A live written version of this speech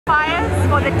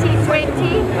for the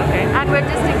T20, and we're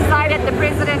just excited. The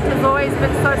President has always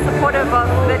been so supportive of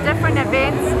the different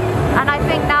events, and I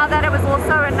think now that it was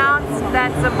also announced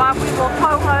that Zimbabwe will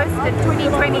co-host in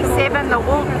 2027 the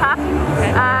World Cup,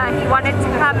 he wanted to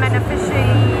come and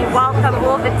officially welcome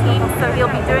all the teams, so he'll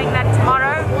be doing that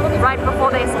tomorrow, right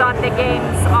before they start their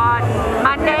games on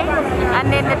Monday.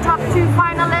 And then the top 2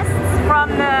 finalists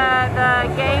from the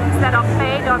games that are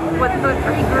played with the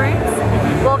 3 groups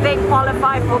will then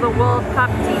qualify for the World Cup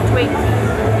T20.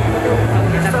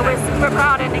 So we're super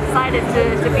proud and excited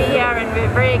to be here, and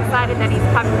we're very excited that he's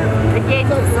come again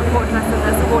to support us in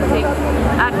the sporting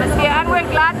atmosphere. And we're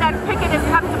glad that cricket has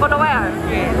come to Bulawayo.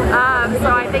 So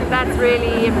I think that's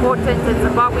really important, and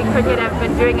Zimbabwe Cricket have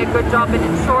been doing a good job in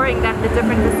ensuring that the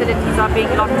different facilities are being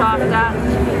looked after.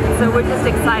 So we're just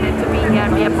excited to be here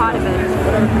and be a part of it.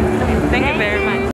 Thank you very much.